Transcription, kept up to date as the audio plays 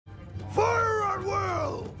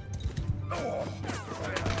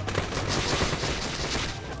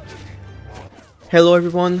Hello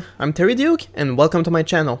everyone, I'm Terry Duke and welcome to my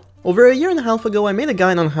channel. Over a year and a half ago I made a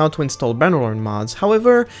guide on how to install Bannerlord mods.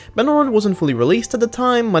 However, Bannerlord wasn't fully released at the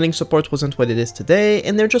time, modding support wasn't what it is today,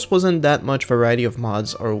 and there just wasn't that much variety of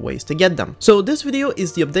mods or ways to get them. So this video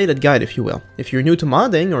is the updated guide, if you will. If you're new to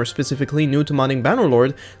modding, or specifically new to modding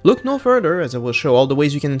Bannerlord, look no further as I will show all the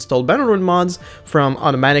ways you can install Bannerlord mods, from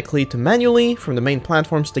automatically to manually, from the main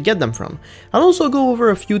platforms to get them from. I'll also go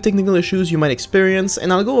over a few technical issues you might experience,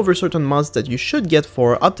 and I'll go over certain mods that you should get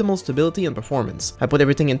for optimal stability and performance. I put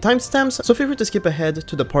everything in timestamps, so feel free to skip ahead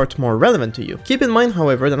to the part more relevant to you. Keep in mind,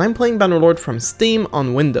 however, that I'm playing Bannerlord from Steam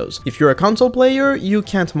on Windows. If you're a console player, you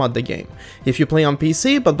can't mod the game. If you play on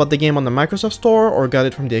PC but bought the game on the Microsoft Store or got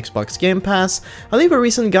it from the Xbox Game Pass, I'll leave a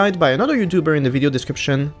recent guide by another YouTuber in the video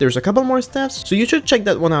description. There's a couple more steps, so you should check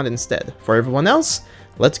that one out instead. For everyone else,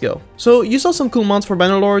 let's go. So you saw some cool mods for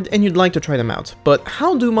Bannerlord and you'd like to try them out, but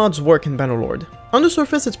how do mods work in Bannerlord? On the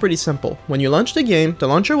surface, it's pretty simple. When you launch the game, the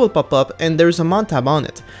launcher will pop up and there's a mod tab on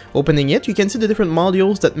it. Opening it, you can see the different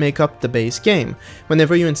modules that make up the base game.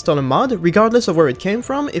 Whenever you install a mod, regardless of where it came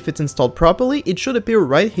from, if it's installed properly, it should appear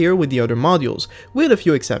right here with the other modules, with a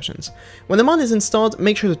few exceptions. When the mod is installed,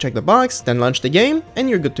 make sure to check the box, then launch the game, and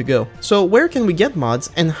you're good to go. So where can we get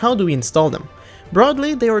mods and how do we install them?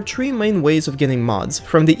 Broadly, there are three main ways of getting mods.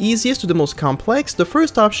 From the easiest to the most complex, the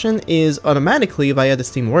first option is automatically via the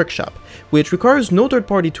Steam Workshop, which requires no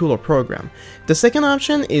third-party tool or program. The second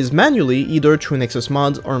option is manually, either through Nexus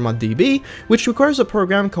Mods or Moddb, which requires a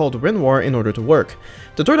program called WinRAR in order to work.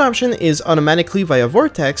 The third option is automatically via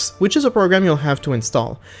Vortex, which is a program you'll have to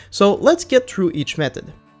install. So let's get through each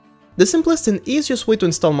method. The simplest and easiest way to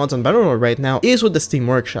install mods on Bannerlord right now is with the Steam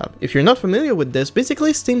Workshop. If you're not familiar with this,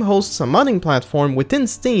 basically Steam hosts a modding platform within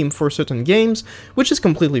Steam for certain games, which is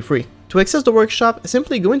completely free. To access the workshop,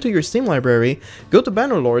 simply go into your Steam library, go to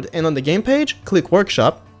Bannerlord, and on the game page, click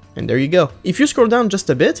Workshop, and there you go. If you scroll down just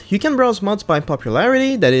a bit, you can browse mods by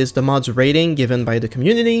popularity, that is the mods rating given by the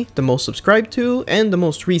community, the most subscribed to, and the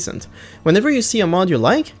most recent. Whenever you see a mod you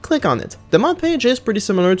like, click on it. The mod page is pretty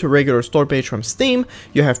similar to a regular store page from Steam.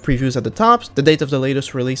 You have previews at the top, the date of the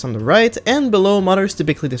latest release on the right, and below modders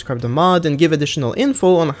typically describe the mod and give additional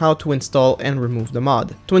info on how to install and remove the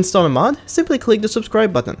mod. To install a mod, simply click the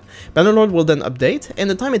subscribe button. Bannerlord will then update, and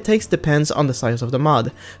the time it takes depends on the size of the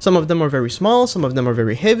mod. Some of them are very small, some of them are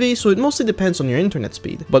very heavy, so it mostly depends on your internet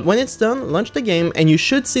speed. But when it's done, launch the game and you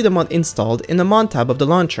should see the mod installed in the mod tab of the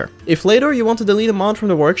launcher. If later you want to delete a mod from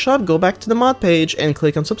the workshop, go back to the mod page and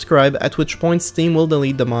click on subscribe, at which point Steam will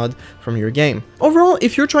delete the mod from your game. Overall,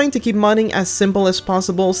 if you're trying to keep modding as simple as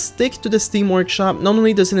possible, stick to the Steam Workshop. Not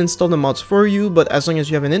only does it install the mods for you, but as long as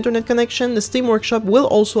you have an internet connection, the Steam Workshop will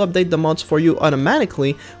also update the mods for you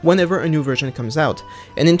automatically whenever a new version comes out.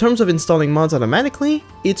 And in terms of installing mods automatically,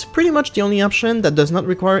 it's pretty much the only option that does not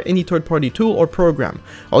require any third-party tool or program.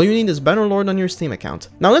 All you need is Bannerlord on your Steam account.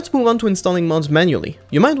 Now let's move on to installing mods manually.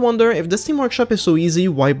 You might wonder, if the Steam Workshop is so easy,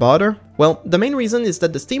 why bother? Well, the main reason is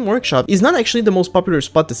that the Steam Workshop is not actually the most popular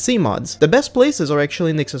spot to see mods. The best places are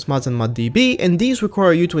actually Nexus Mods and Moddb, and these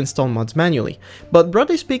require you to install mods manually. But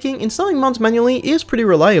broadly speaking, installing mods manually is pretty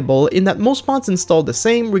reliable in that most mods install the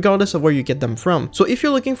same regardless of where you get them from. So if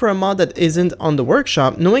you're looking for a mod that isn't on the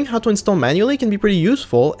workshop, knowing how to install manually can be pretty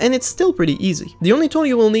useful, and it's still pretty easy. The only tool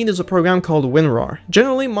you will need is a program called WinRAR.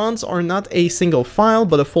 Generally, mods are not a single file,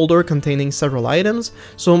 but a folder containing several items,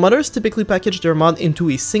 so modders typically package their mod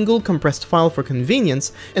into a single compressed file for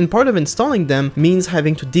convenience, and part of installing them means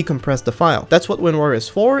having to decompress the file. That's what WinRAR is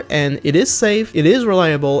for, and it is safe, it is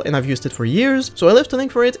reliable, and I've used it for years, so I left a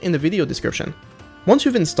link for it in the video description. Once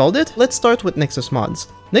you've installed it, let's start with Nexus Mods.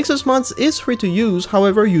 Nexus Mods is free to use,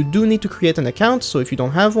 however you do need to create an account, so if you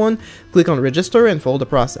don't have one, click on register and follow the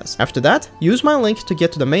process. After that, use my link to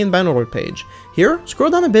get to the main Bannerlord page. Here, scroll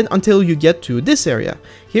down a bit until you get to this area.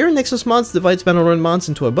 Here, Nexus Mods divides Bannerlord mods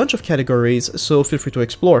into a bunch of categories, so feel free to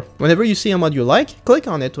explore. Whenever you see a mod you like, click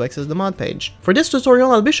on it to access the mod page. For this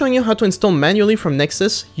tutorial, I'll be showing you how to install manually from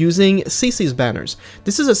Nexus using CC's banners.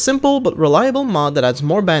 This is a simple but reliable mod that adds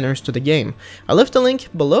more banners to the game. I left a link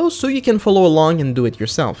below so you can follow along and do it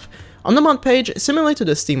yourself. On the mod page, similar to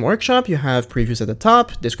the Steam Workshop, you have previews at the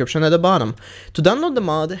top, description at the bottom. To download the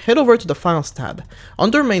mod, head over to the Files tab.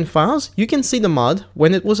 Under Main Files, you can see the mod,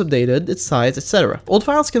 when it was updated, its size, etc. Old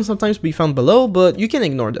files can sometimes be found below, but you can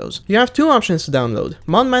ignore those. You have two options to download.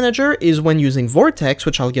 Mod Manager is when using Vortex,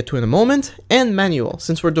 which I'll get to in a moment, and Manual.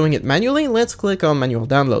 Since we're doing it manually, let's click on Manual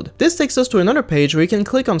Download. This takes us to another page where you can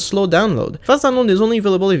click on Slow Download. Fast Download is only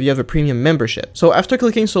available if you have a premium membership. So after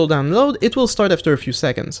clicking Slow Download, it will start after a few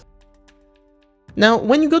seconds. Now,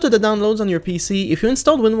 when you go to the downloads on your PC, if you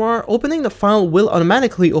installed WinRAR, opening the file will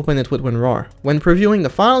automatically open it with WinRAR. When previewing the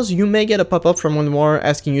files, you may get a pop-up from WinRAR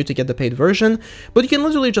asking you to get the paid version, but you can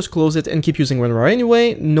literally just close it and keep using WinRAR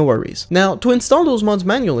anyway, no worries. Now, to install those mods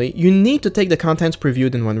manually, you need to take the contents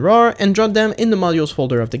previewed in WinRAR and drop them in the modules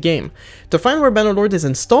folder of the game. To find where Bannerlord is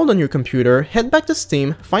installed on your computer, head back to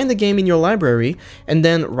Steam, find the game in your library, and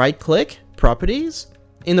then right-click, Properties.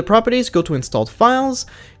 In the properties, go to installed files,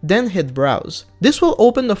 then hit browse. This will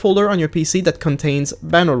open the folder on your PC that contains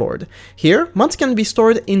Bannerlord. Here, mods can be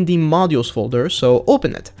stored in the modules folder, so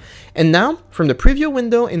open it. And now, from the preview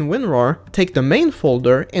window in WinRAR, take the main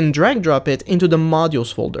folder and drag drop it into the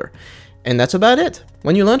modules folder. And that's about it.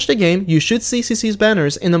 When you launch the game, you should see CC's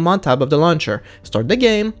banners in the mod tab of the launcher. Start the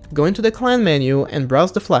game, go into the clan menu, and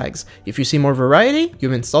browse the flags. If you see more variety,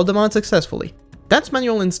 you've installed the mod successfully. That's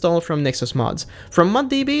manual install from Nexus Mods. From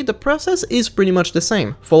Moddb, the process is pretty much the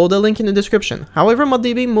same. Follow the link in the description. However,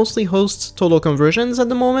 Moddb mostly hosts total conversions at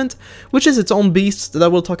the moment, which is its own beast that I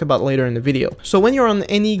will talk about later in the video. So when you're on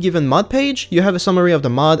any given mod page, you have a summary of the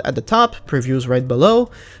mod at the top, previews right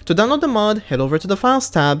below. To download the mod, head over to the Files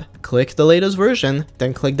tab, click the latest version,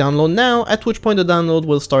 then click Download Now, at which point the download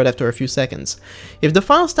will start after a few seconds. If the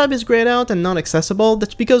Files tab is grayed out and not accessible,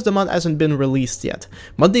 that's because the mod hasn't been released yet.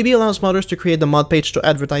 Moddb allows modders to create the mod page to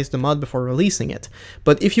advertise the mod before releasing it.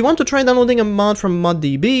 But if you want to try downloading a mod from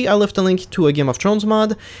Moddb, I left a link to a Game of Thrones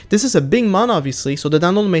mod. This is a big mod obviously, so the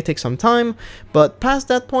download may take some time, but past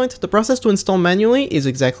that point, the process to install manually is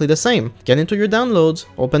exactly the same. Get into your downloads,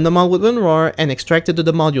 open the mod with WinRAR, and extract it to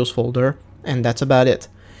the modules folder, and that's about it.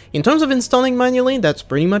 In terms of installing manually, that's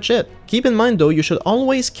pretty much it. Keep in mind though, you should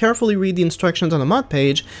always carefully read the instructions on the mod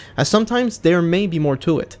page, as sometimes there may be more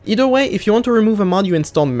to it. Either way, if you want to remove a mod you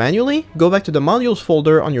installed manually, go back to the modules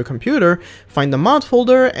folder on your computer, find the mod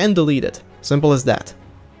folder, and delete it. Simple as that.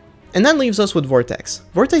 And that leaves us with Vortex.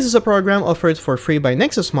 Vortex is a program offered for free by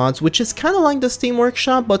Nexus Mods, which is kinda like the Steam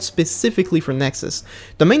Workshop, but specifically for Nexus.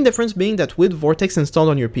 The main difference being that with Vortex installed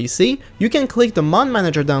on your PC, you can click the Mod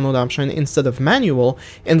Manager download option instead of manual,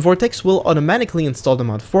 and Vortex will automatically install the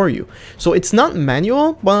mod for you. So it's not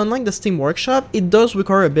manual, but unlike the Steam Workshop, it does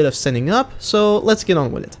require a bit of setting up, so let's get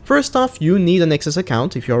on with it. First off, you need a Nexus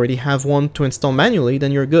account. If you already have one to install manually,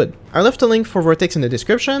 then you're good. I left a link for Vortex in the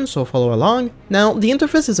description, so follow along. Now, the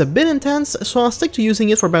interface is a bit intense, so I'll stick to using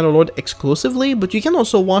it for Bannerlord exclusively, but you can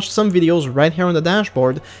also watch some videos right here on the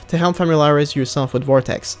dashboard to help familiarize yourself with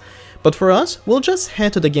Vortex. But for us, we'll just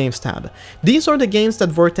head to the Games tab. These are the games that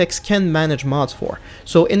Vortex can manage mods for.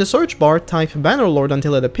 So in the search bar, type Bannerlord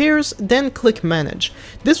until it appears, then click Manage.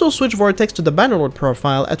 This will switch Vortex to the Bannerlord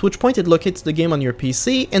profile, at which point it locates the game on your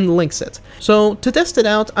PC and links it. So to test it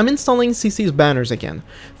out, I'm installing CC's banners again.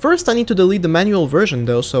 First, I need to delete the manual version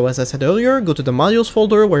though, so as I said earlier, go to the modules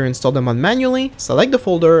folder where you install the mod manually, select the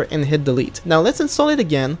folder, and hit delete. Now let's install it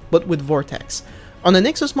again, but with Vortex. On the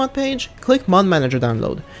Nexus mod page, click Mod Manager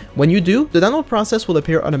Download. When you do, the download process will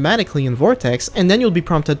appear automatically in Vortex, and then you'll be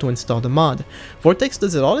prompted to install the mod. Vortex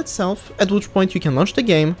does it all itself, at which point you can launch the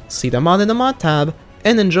game, see the mod in the mod tab,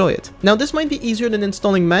 and enjoy it. Now this might be easier than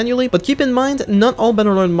installing manually, but keep in mind, not all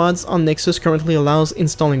Bannerlord mods on Nexus currently allows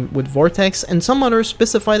installing with Vortex, and some others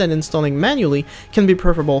specify that installing manually can be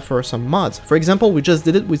preferable for some mods. For example, we just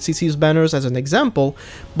did it with CC's banners as an example,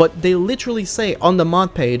 but they literally say on the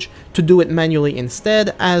mod page to do it manually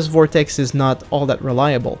instead, as Vortex is not all that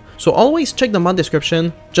reliable. So always check the mod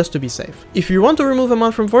description just to be safe. If you want to remove a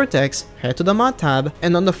mod from Vortex, head to the mod tab,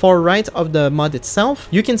 and on the far right of the mod itself,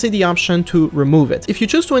 you can see the option to remove it. If you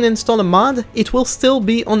choose to uninstall a mod, it will still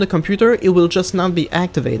be on the computer, it will just not be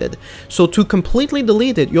activated. So to completely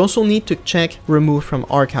delete it, you also need to check Remove from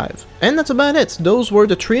Archive. And that's about it. Those were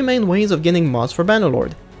the three main ways of getting mods for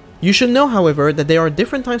Bannerlord. You should know, however, that there are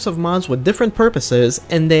different types of mods with different purposes,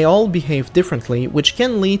 and they all behave differently, which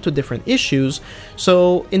can lead to different issues.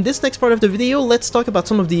 So in this next part of the video, let's talk about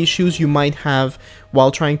some of the issues you might have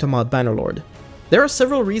while trying to mod Bannerlord. There are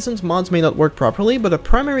several reasons mods may not work properly, but a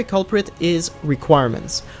primary culprit is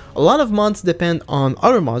requirements. A lot of mods depend on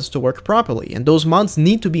other mods to work properly, and those mods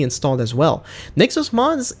need to be installed as well. Nexus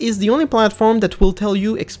Mods is the only platform that will tell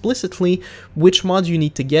you explicitly which mods you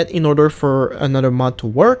need to get in order for another mod to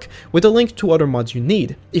work, with a link to other mods you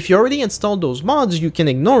need. If you already installed those mods, you can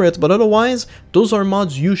ignore it, but otherwise, those are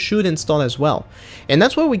mods you should install as well. And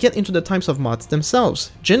that's where we get into the types of mods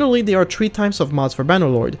themselves. Generally, there are three types of mods for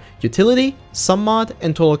Bannerlord: Utility, Submod,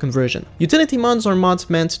 and Total Conversion. Utility mods are mods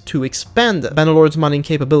meant to expand Bannerlord's modding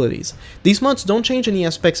capabilities capabilities. These mods don't change any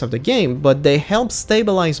aspects of the game, but they help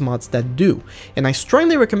stabilize mods that do, and I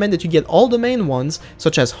strongly recommend that you get all the main ones,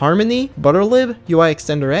 such as Harmony, Butterlib, UI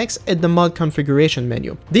Extender X, and the mod configuration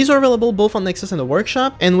menu. These are available both on Nexus and the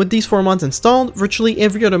workshop, and with these 4 mods installed, virtually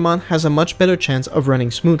every other mod has a much better chance of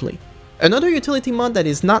running smoothly. Another utility mod that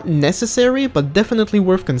is not necessary but definitely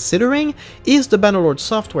worth considering is the Bannerlord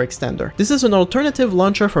software extender. This is an alternative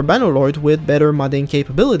launcher for Bannerlord with better modding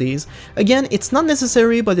capabilities. Again, it's not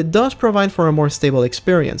necessary, but it does provide for a more stable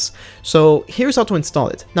experience. So here's how to install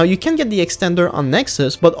it. Now you can get the extender on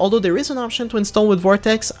Nexus, but although there is an option to install with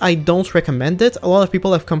Vortex, I don't recommend it. A lot of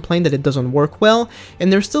people have complained that it doesn't work well,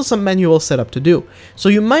 and there's still some manual setup to do. So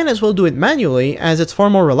you might as well do it manually, as it's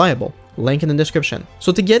far more reliable. Link in the description.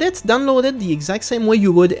 So to get it, download it the exact same way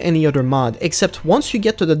you would any other mod, except once you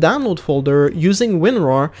get to the download folder using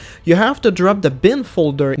WinRAR, you have to drop the bin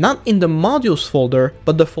folder not in the modules folder,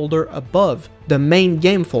 but the folder above, the main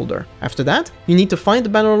game folder. After that, you need to find the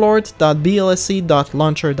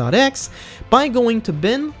bannerlord.blsc.launcher.x by going to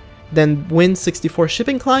bin, then Win64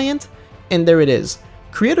 shipping client, and there it is.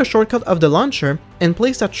 Create a shortcut of the launcher and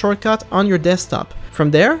place that shortcut on your desktop.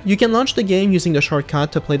 From there, you can launch the game using the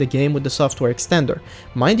shortcut to play the game with the software extender.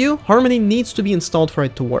 Mind you, Harmony needs to be installed for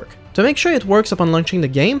it to work. To make sure it works upon launching the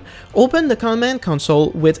game, open the command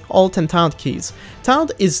console with Alt and Tilde keys.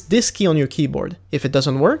 Tilde is this key on your keyboard. If it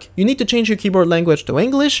doesn't work, you need to change your keyboard language to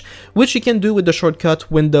English, which you can do with the shortcut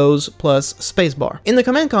Windows plus spacebar. In the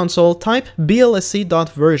command console, type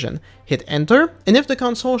blsc.version, hit enter, and if the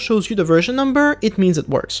console shows you the version number, it means it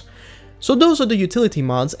works. So those are the utility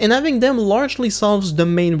mods, and having them largely solves the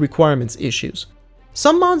main requirements issues.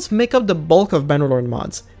 Some mods make up the bulk of Bannerlord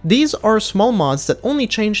mods. These are small mods that only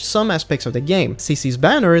change some aspects of the game. CC's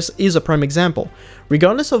banners is a prime example.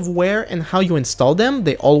 Regardless of where and how you install them,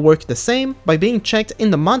 they all work the same by being checked in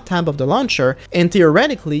the mod tab of the launcher, and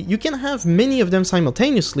theoretically, you can have many of them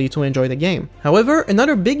simultaneously to enjoy the game. However,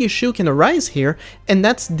 another big issue can arise here, and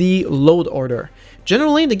that's the load order.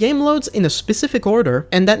 Generally, the game loads in a specific order,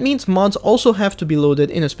 and that means mods also have to be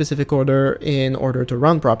loaded in a specific order in order to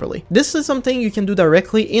run properly. This is something you can do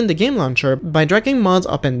directly in the game launcher by dragging mods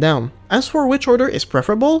up and down. As for which order is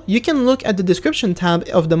preferable, you can look at the description tab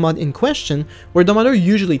of the mod in question, where the modder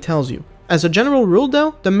usually tells you. As a general rule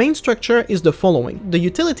though, the main structure is the following. The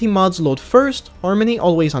utility mods load first, Harmony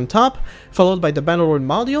always on top, followed by the Bannerlord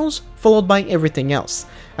modules, followed by everything else.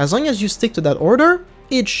 As long as you stick to that order,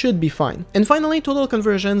 it should be fine. And finally, total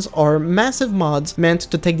conversions are massive mods meant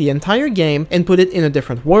to take the entire game and put it in a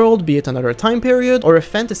different world, be it another time period or a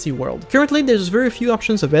fantasy world. Currently, there's very few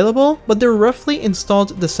options available, but they're roughly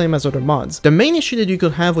installed the same as other mods. The main issue that you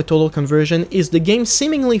could have with total conversion is the game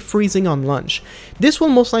seemingly freezing on launch. This will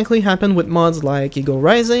most likely happen with mods like Eagle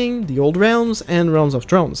Rising, The Old Realms, and Realms of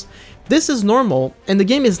Thrones. This is normal, and the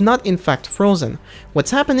game is not in fact frozen.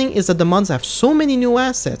 What's happening is that the mods have so many new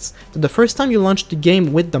assets that the first time you launch the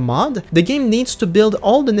game with the mod, the game needs to build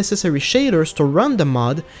all the necessary shaders to run the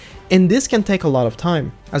mod, and this can take a lot of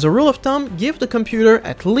time. As a rule of thumb, give the computer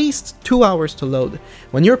at least 2 hours to load.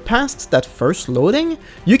 When you're past that first loading,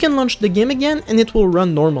 you can launch the game again and it will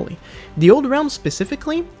run normally. The Old Realm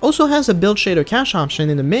specifically also has a build shader cache option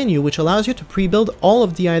in the menu, which allows you to pre-build all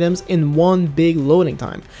of the items in one big loading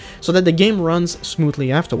time, so that the game runs smoothly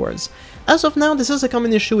afterwards. As of now, this is a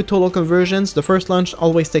common issue with total conversions. The first launch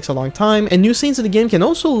always takes a long time, and new scenes in the game can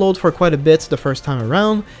also load for quite a bit the first time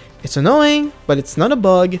around. It's annoying, but it's not a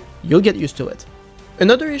bug, you'll get used to it.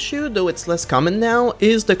 Another issue, though it's less common now,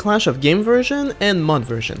 is the clash of game version and mod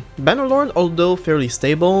version. Bannerlord, although fairly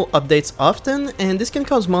stable, updates often, and this can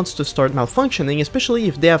cause mods to start malfunctioning, especially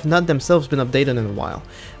if they have not themselves been updated in a while.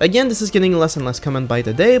 Again, this is getting less and less common by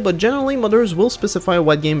the day, but generally modders will specify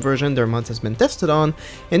what game version their mod has been tested on,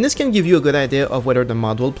 and this can give you a good idea of whether the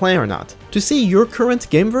mod will play or not. To see your current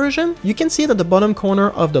game version, you can see it at the bottom corner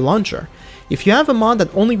of the launcher. If you have a mod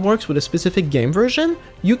that only works with a specific game version,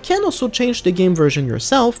 you can also change the game version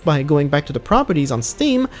yourself by going back to the properties on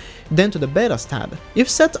Steam, then to the betas tab. If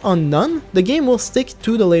set on none, the game will stick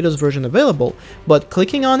to the latest version available, but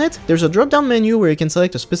clicking on it, there's a drop-down menu where you can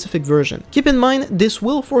select a specific version. Keep in mind, this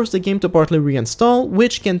will force the game to partly reinstall,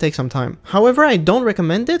 which can take some time. However, I don't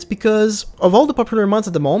recommend it because of all the popular mods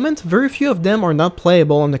at the moment, very few of them are not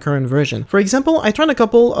playable on the current version. For example, I tried a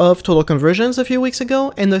couple of total conversions a few weeks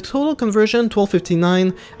ago, and the total conversion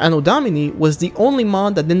 1259 Anno Domini was the only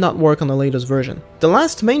mod that did not work on the latest version. The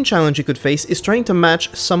last main challenge you could face is trying to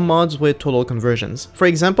match some mods with total conversions. For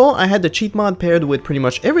example, I had the cheat mod paired with pretty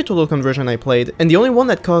much every total conversion I played, and the only one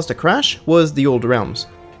that caused a crash was the Old Realms.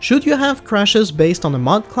 Should you have crashes based on a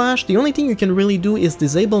mod clash, the only thing you can really do is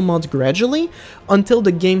disable mods gradually until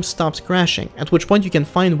the game stops crashing, at which point you can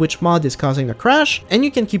find which mod is causing the crash, and you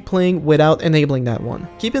can keep playing without enabling that one.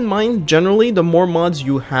 Keep in mind, generally, the more mods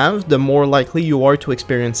you have, the more likely you are to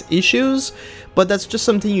experience issues, but that's just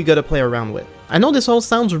something you gotta play around with. I know this all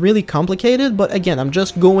sounds really complicated, but again, I'm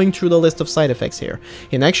just going through the list of side effects here.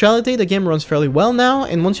 In actuality, the game runs fairly well now,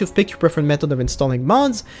 and once you've picked your preferred method of installing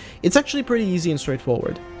mods, it's actually pretty easy and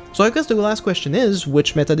straightforward. So I guess the last question is,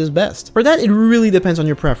 which method is best? For that, it really depends on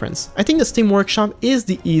your preference. I think the Steam Workshop is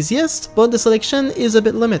the easiest, but the selection is a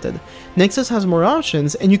bit limited. Nexus has more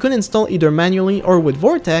options, and you can install either manually or with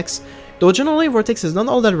Vortex, though generally Vortex is not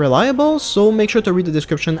all that reliable, so make sure to read the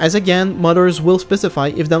description, as again, modders will specify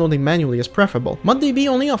if downloading manually is preferable. Moddb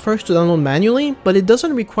only offers to download manually, but it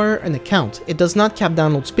doesn't require an account. It does not cap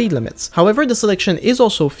download speed limits. However, the selection is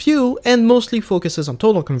also few and mostly focuses on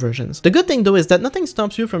total conversions. The good thing though is that nothing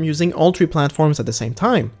stops you from using all three platforms at the same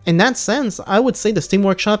time. In that sense, I would say the Steam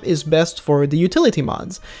Workshop is best for the utility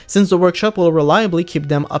mods, since the workshop will reliably keep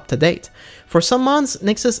them up to date. For some mods,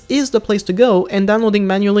 Nexus is the place to go, and downloading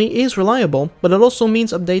manually is reliable, but it also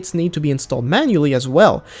means updates need to be installed manually as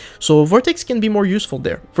well, so Vortex can be more useful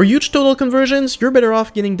there. For huge total conversions, you're better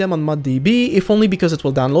off getting them on Moddb, if only because it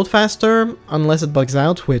will download faster, unless it bugs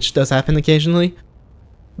out, which does happen occasionally.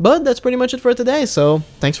 But that's pretty much it for today, so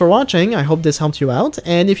thanks for watching, I hope this helped you out,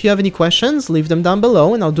 and if you have any questions, leave them down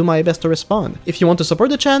below and I'll do my best to respond. If you want to support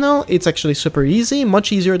the channel, it's actually super easy,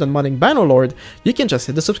 much easier than modding Bannerlord, you can just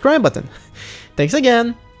hit the subscribe button. Thanks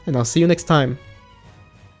again, and I'll see you next time.